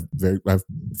like, and I have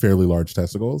fairly large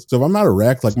testicles. So if I'm not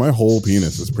erect, like my whole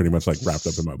penis is pretty much like wrapped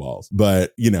up in my balls.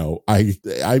 But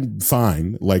I'm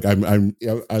fine. Like I'm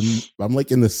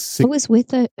like in the I was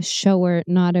with a shower,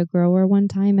 not a grower. grower one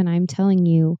time, and I'm telling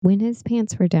you, when his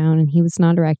pants were down and he was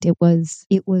not erect, it was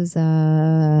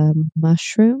a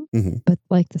mushroom, but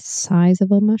like the size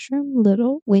of a mushroom,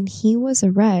 little. When he was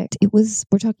erect,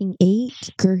 we're talking 8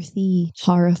 girthy,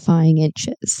 horrifying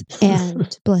inches.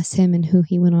 And bless him and who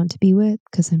he went on to be with,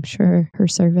 because I'm sure her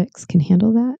cervix can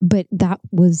handle that. But that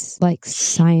was like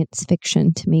science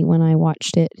fiction to me when I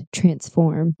watched it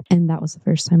transform. And that was the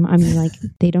first time. I mean, like,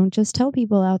 they don't just tell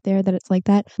people out there that it's like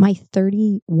that. My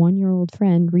 31-year-old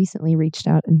friend recently reached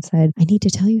out and said, I need to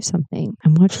tell you something.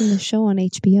 I'm watching this show on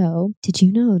HBO. Did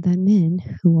you know that men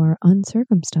who are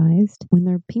uncircumcised, when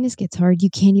their penis gets hard, you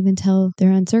can't even tell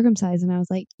they're uncircumcised? And I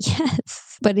was like,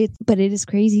 yes. But it is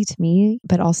crazy to me,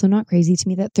 but also not crazy to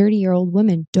me that 30-year-old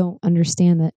women don't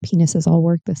understand that penises all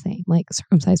work the same. Like,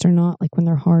 circumcised or not, like when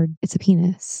they're hard, it's a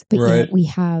penis. But Right. yet we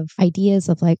have ideas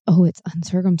of like, oh, it's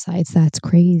uncircumcised. That's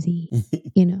crazy.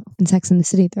 You know, in Sex and the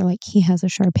City, they're like, he has a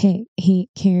Shar-Pei. He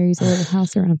carries a little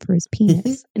house around for his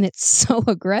penis. And it's so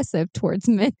aggressive towards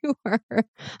men who are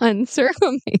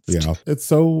uncircumcised. Yeah, it's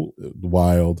so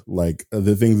wild. Like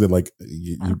the things that like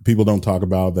people don't talk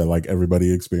about that like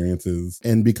everybody experiences.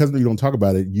 And because you don't talk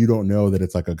about it, you don't know that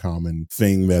it's like a common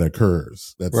thing that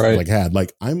occurs. That's Right. like had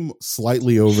like I'm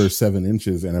slightly over 7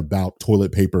 inches and about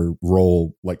toilet paper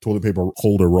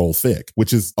holder roll thick,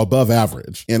 which is above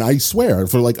average. And I swear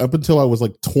for like up until I was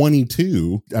like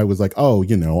 22, I was like, oh,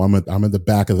 you know, I'm at the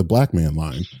back of the black man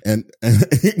line. And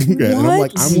I'm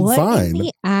like, I'm what fine. In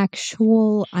the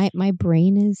actual, my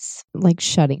brain is like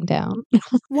shutting down.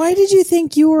 Why did you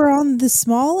think you were on the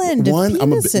small end of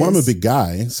penises? I'm a big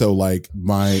guy, so like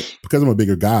because I'm a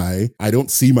bigger guy, I don't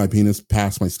see my penis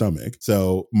past my stomach.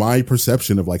 So my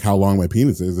perception of like how long my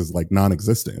penis is like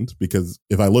non-existent, because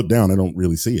if I look down, I don't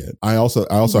really see it. I also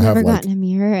You've have never like gotten a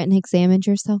mirror and examined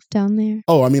yourself down there?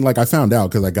 oh, I mean, like I found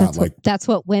out because I got that's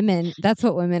what women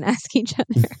ask each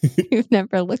other. You've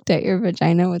never looked at your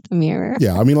vagina with a mirror.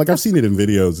 Yeah, I mean, like I've seen it in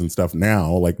videos and stuff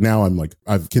now. Like now I'm like,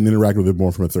 I can interact with it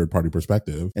more from a third party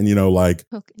perspective. And, you know, like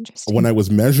when I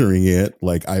was measuring it,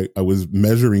 like I was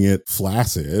measuring it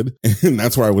flaccid. And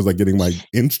that's where I was like getting my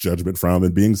inch judgment from.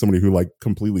 And being somebody who like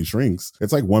completely shrinks,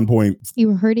 it's like 1 point. You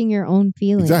were hurting your own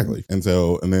feelings. Exactly. And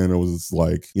then it was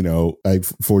like, you know, I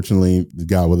fortunately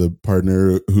got with a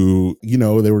partner who, you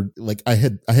know, they were like, I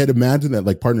had imagined that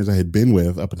like partners I had been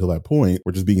with up until that point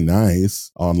were just being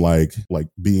nice on like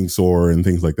being sore and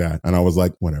things like that. And I was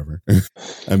like, whatever.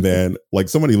 And then like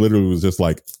somebody literally was just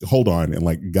like, hold on, and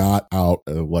like got out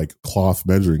like cloth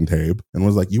measuring tape and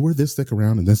was like, you were this thick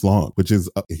around and this long, which is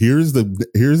here's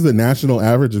the national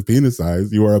average of penis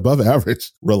size. You are above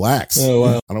average. Relax. Oh,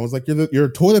 wow. And I was like, you're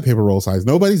a toilet paper roll size.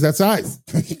 Nobody's that size.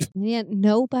 Yeah,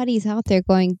 nobody's out there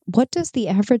going, what does the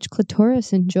average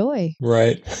clitoris enjoy?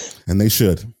 Right. And they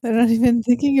should. They're not even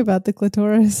thinking about the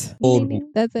clitoris. Old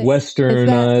That's it.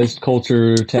 westernized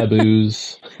culture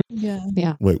taboos. Yeah.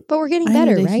 Yeah. Wait. But we're getting I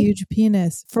better, need a right? huge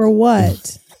penis. For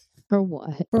what? For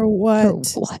what? For what?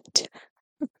 For what?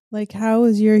 Like, how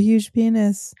is your huge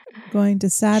penis going to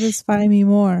satisfy me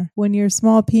more when your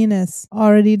small penis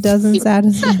already doesn't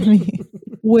satisfy me?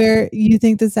 Where you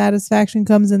think the satisfaction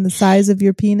comes in the size of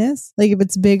your penis? Like, if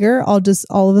it's bigger, I'll just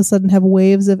all of a sudden have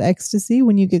waves of ecstasy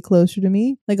when you get closer to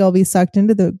me. Like, I'll be sucked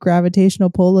into the gravitational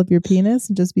pull of your penis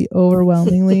and just be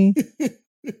overwhelmingly,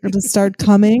 I'll just start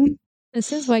coming.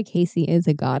 This is why Casey is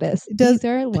a goddess. Does- These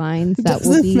are lines It that will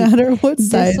doesn't be matter what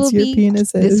size your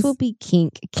penis is. This will be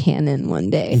kink canon one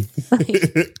day.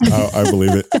 I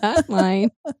believe it. That line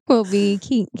will be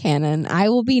kink canon. I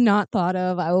will be not thought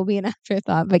of. I will be an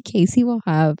afterthought, but Casey will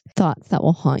have thoughts that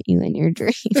will haunt you in your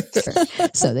dreams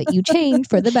so that you change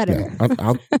for the better.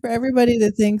 Yeah, For everybody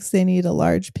that thinks they need a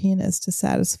large penis to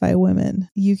satisfy women,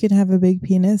 you can have a big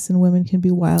penis and women can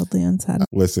be wildly unsatisfied.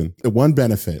 Listen, the one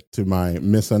benefit to my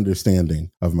misunderstanding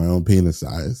of my own penis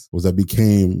size was I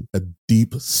became a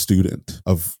deep student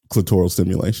of clitoral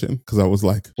stimulation, because I was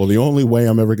like, well, the only way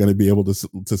I'm ever going to be able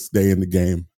to stay in the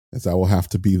game is I will have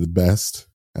to be the best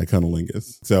at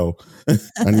cunnilingus. So,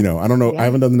 and you know, I don't know, I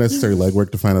haven't done the necessary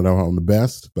legwork to find out how I'm the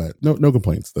best, but no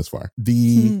complaints thus far.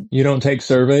 You don't take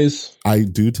surveys? I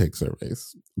do take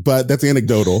surveys, but that's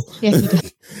anecdotal and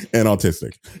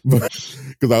autistic.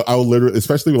 Because I will literally,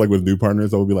 especially like with new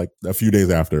partners, I will be like a few days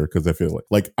after, because I feel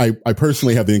like I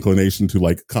personally have the inclination to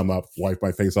like come up, wipe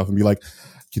my face off and be like,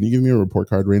 can you give me a report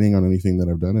card rating on anything that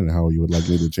I've done and how you would like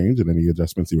me to change and any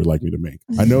adjustments you would like me to make?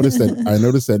 I noticed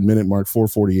that minute mark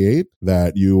 4:48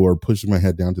 that you were pushing my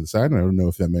head down to the side, and I don't know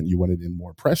if that meant you wanted in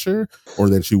more pressure or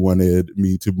that you wanted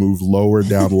me to move lower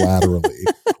down laterally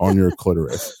on your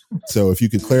clitoris. So if you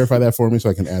could clarify that for me so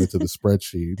I can add it to the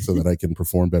spreadsheet so that I can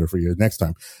perform better for you next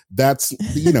time. That's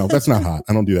not hot.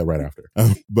 I don't do that right after.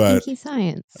 But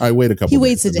science. I wait a couple He days,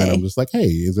 waits a and then day. I'm just like, hey,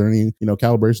 is there any,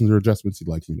 calibrations or adjustments you'd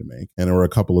like me to make? And there were a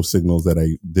couple of signals that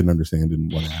I didn't understand,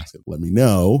 didn't want to ask it. Let me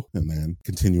know, and then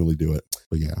continually do it.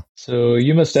 But yeah. So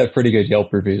you must have pretty good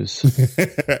Yelp reviews.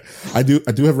 I do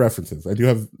have references. I do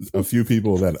have a few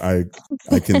people that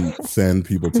I can send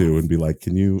people to and be like,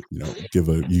 can you, give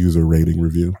a user rating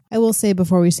review? I will say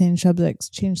before we change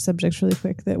subjects really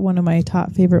quick, that one of my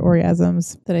top favorite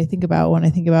orgasms that I think about when I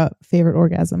think about favorite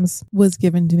orgasms was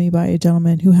given to me by a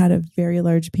gentleman who had a very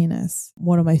large penis.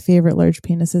 One of my favorite large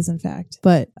penises, in fact.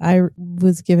 But I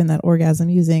was given that orgasm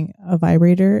using a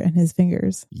vibrator and his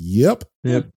fingers. Yep.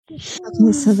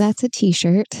 So that's a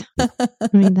t-shirt. I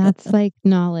mean, that's like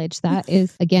knowledge. That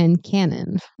is, again,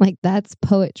 canon. Like, that's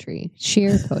poetry,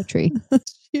 sheer poetry.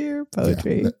 Sheer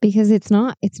poetry. Yeah. Because it's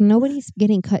nobody's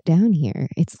getting cut down here.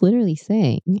 It's literally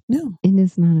saying, No. it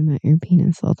is not about your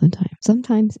penis all the time.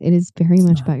 Sometimes it is very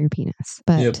much about your penis.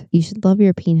 But you should love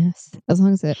your penis as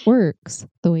long as it works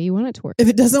the way you want it to work. If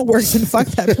it doesn't work, then fuck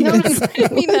that No, penis.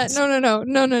 I mean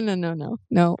that.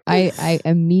 No. I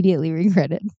immediately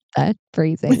regretted that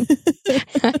phrasing.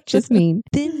 I just mean,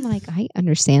 then I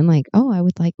understand, I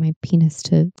would like my penis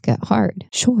to get hard.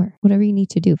 Sure. Whatever you need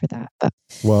to do for that. But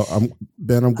Well,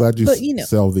 I'm glad you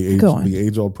solved the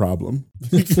age-old problem.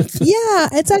 Yeah,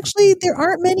 it's actually, there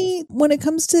aren't many when it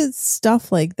comes to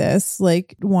stuff like this,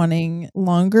 like wanting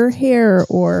longer hair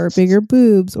or bigger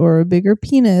boobs or a bigger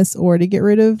penis or to get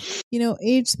rid of,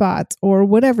 age spots or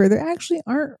whatever. There actually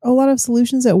aren't a lot of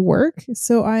solutions that work.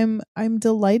 So I'm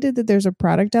delighted that there's a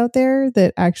product out there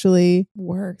that actually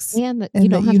works. And that you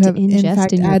don't have to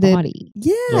ingest in your body.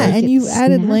 Yeah, and you've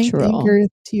added length and girth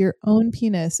to your own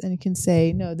penis and you can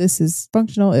say, no, this is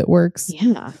functional. It works.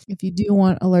 Yeah. If you do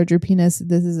want a larger penis,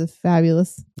 this is a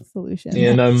fabulous solution.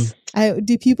 And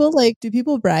do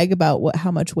people brag about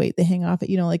how much weight they hang off at?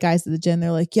 Like guys at the gym,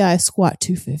 they're like, yeah, I squat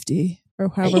 250 or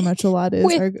however much a lot is.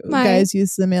 Or guys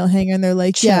use the male hanger and they're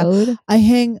like, yeah, I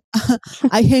hang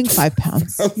 5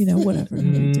 pounds. Whatever.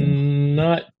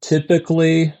 Not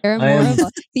typically.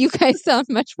 You guys sound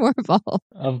much more evolved.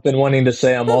 I've been wanting to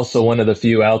say I'm also one of the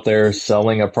few out there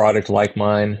selling a product like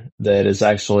mine that is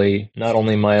actually not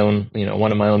only my own,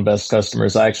 one of my own best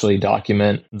customers. I actually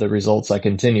document the results I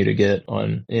continue to get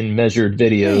in measured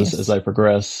videos as I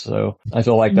progress. So I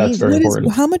feel like that's very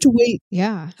important. How much weight?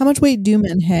 Yeah. How much weight do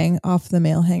men hang off the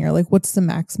male hanger? Like, what's the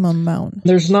maximum amount?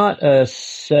 There's not a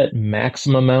set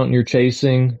maximum amount you're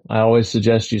chasing. I always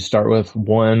suggest you start with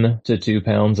 1 to 2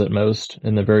 pounds at most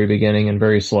in the very beginning and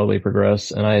very slowly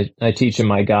progress. And I teach in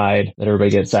my guide that everybody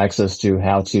gets access to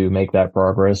how to make that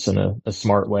progress in a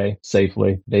smart way,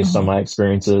 safely, based on my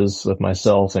experiences with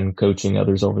myself and coaching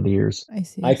others over the years.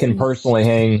 I can personally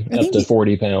hang up to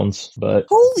 40 pounds, but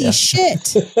holy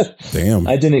shit. Damn.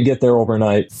 I didn't get there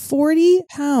overnight. 40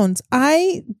 pounds.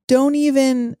 I don't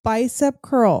even bicep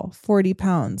curl 40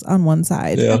 pounds on one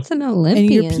side. Yeah. That's an Olympian.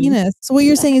 And your penis. So what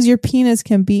you're saying is your penis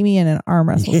can beat me in an arm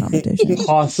wrestle competition.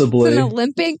 Possibly. It's an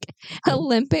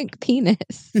Olympic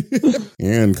penis.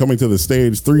 And coming to the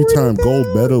stage, 3-time gold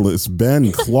medalist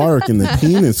Ben Clark in the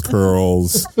penis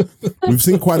curls. We've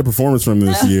seen quite a performance from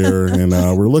this year, and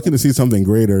we're looking to see something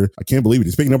greater. I can't believe it.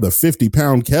 He's picking up the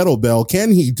 50-pound kettlebell.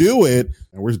 Can he do it?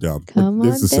 And we're done.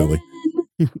 This is silly.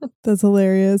 That's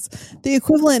hilarious. The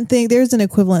equivalent thing, there's an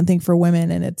equivalent thing for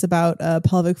women, and it's about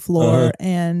pelvic floor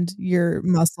and your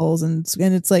muscles, and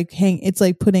it's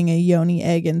like putting a yoni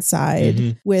egg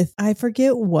inside with, I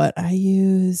forget what I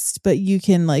used, but you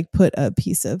can put a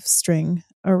piece of string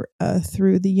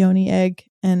through the yoni egg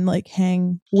and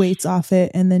hang weights off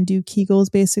it and then do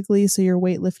Kegels basically. So you're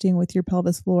weightlifting with your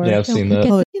pelvis floor. Yeah, I've seen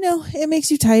that. It makes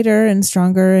you tighter and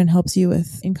stronger and helps you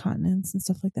with incontinence and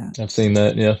stuff like that. I've seen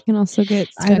that. Yeah. You can also get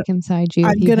stuck inside you.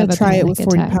 I'm going to try it with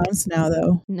 40 pounds now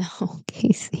though. No,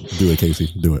 Casey. Do it,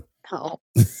 Casey. Do it. No.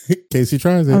 Casey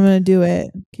tries it. I'm going to do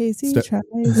it. Casey tries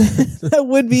it. That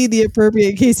would be the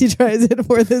appropriate Casey tries it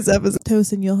for this episode.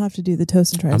 Toast, and you'll have to do the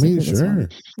toast and tries it for this one.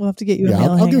 We'll have to get you a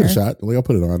male I'll hanger. give it a shot. I'll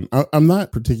put it on. I'm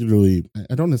not particularly,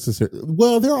 I don't necessarily,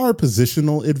 well, there are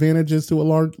positional advantages to a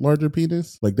larger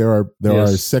penis. There are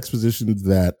sex positions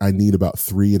that I need about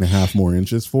 3.5 more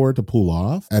inches for to pull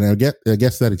off. And I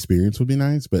guess that experience would be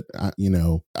nice, but I'll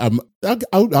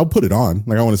put it on.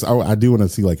 I do want to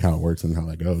see how it works and how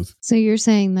that goes. So you're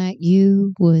saying that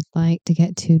you would like to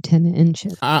get to 10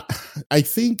 inches? I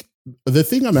think the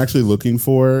thing I'm actually looking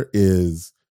for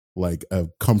is like a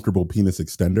comfortable penis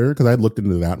extender, because I looked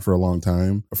into that for a long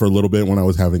time, for a little bit when I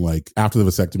was having like after the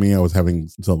vasectomy, I was having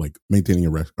some like maintaining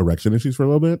erection issues for a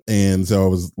little bit. And so I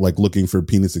was like looking for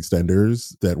penis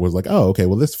extenders that was like, oh, okay,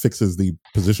 well, this fixes the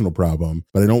positional problem,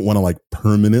 but I don't want to like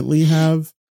permanently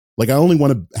have, like, I only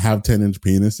want to have 10-inch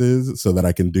penises so that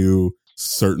I can do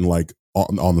certain like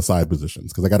on the side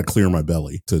positions, because I got to clear my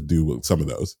belly to do some of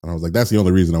those. And I was like, that's the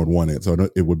only reason I would want it. So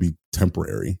it would be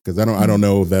temporary, because I don't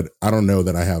know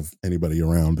that I have anybody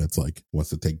around that's like wants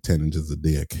to take 10 inches of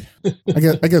dick. I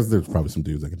guess there's probably some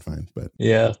dudes I can find, but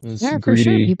yeah, there are for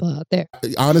sure people out there.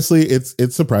 Honestly, it's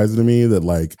surprising to me that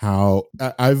like how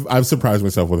I've surprised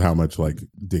myself with how much like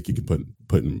dick you can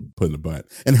put in the butt,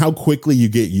 and how quickly you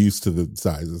get used to the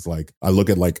sizes. Like I look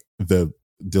at like the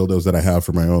dildos that I have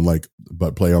for my own like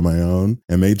butt play on my own,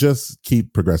 and they just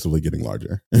keep progressively getting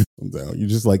larger. So you're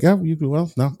just like,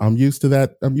 well, no, I'm used to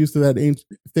that. I'm used to that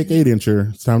thick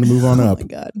 8-incher. It's time to move on up.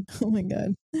 Oh my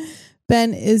god.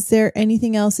 Ben, is there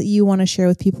anything else that you want to share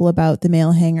with people about the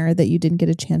male hanger that you didn't get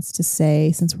a chance to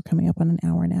say, since we're coming up on an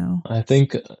hour now? I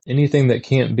think anything that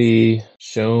can't be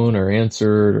shown or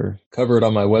answered or covered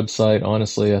on my website,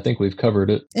 honestly, I think we've covered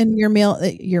it. And your male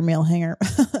hanger,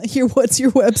 what's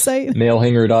your website?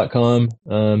 Malehanger.com.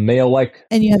 Male like.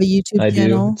 And you have a YouTube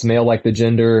channel? Do. It's male like the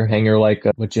gender, hanger like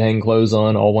what you hang clothes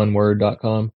on, all one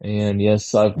word.com. And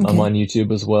yes, I'm on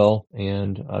YouTube as well.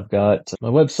 And I've got my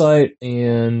website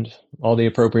and all the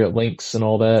appropriate links and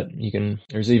all that.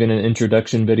 There's even an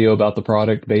introduction video about the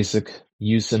product, basic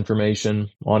use information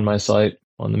on my site,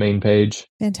 on the main page.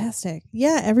 Fantastic.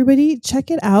 Yeah, everybody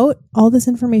check it out. All this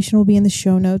information will be in the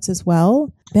show notes as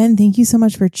well. Ben, thank you so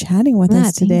much for chatting with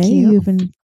us today. You've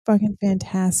been fucking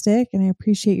fantastic, and I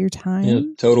appreciate your time. Yeah,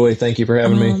 totally. Thank you for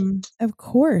having me. Of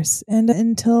course. And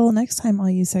until next time, all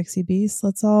you sexy beasts,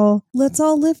 let's all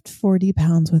lift 40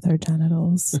 pounds with our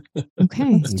genitals.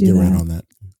 Okay. Let's do Get that. right on that.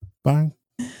 Bye.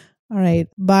 All right.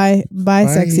 Bye,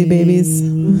 sexy babies.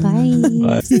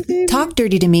 Bye. Talk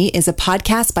Dirty to Me is a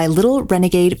podcast by Little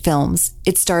Renegade Films.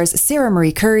 It stars Sarah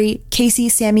Marie Curry, Casey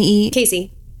Sammy E.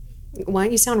 Casey, why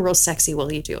don't you sound real sexy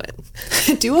while you do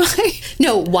it? Do I?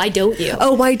 No, why don't you?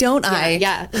 Oh, why don't I?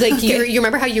 Yeah. Like okay. you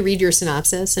remember how you read your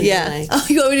synopsis? And yeah. Like, oh,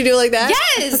 you want me to do it like that?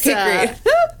 Yes. Okay,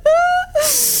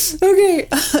 great. Okay.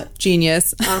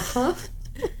 Genius. Uh-huh.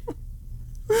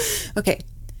 Okay.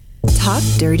 Talk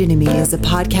Dirty to Me is a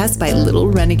podcast by Little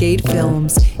Renegade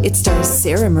Films. It stars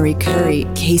Sarah Marie Curry,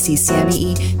 Casey Sammy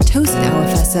E, Tosin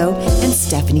Awafeso, and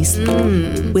Stephanie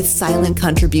Sleep. With silent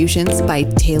contributions by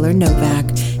Taylor Novak.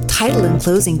 Title and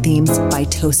closing themes by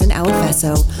Tosin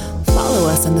Awafeso. Follow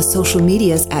us on the social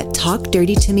medias at Talk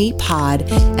Dirty to Me Pod.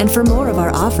 And for more of our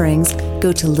offerings,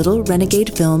 go to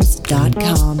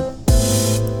littlerenegadefilms.com.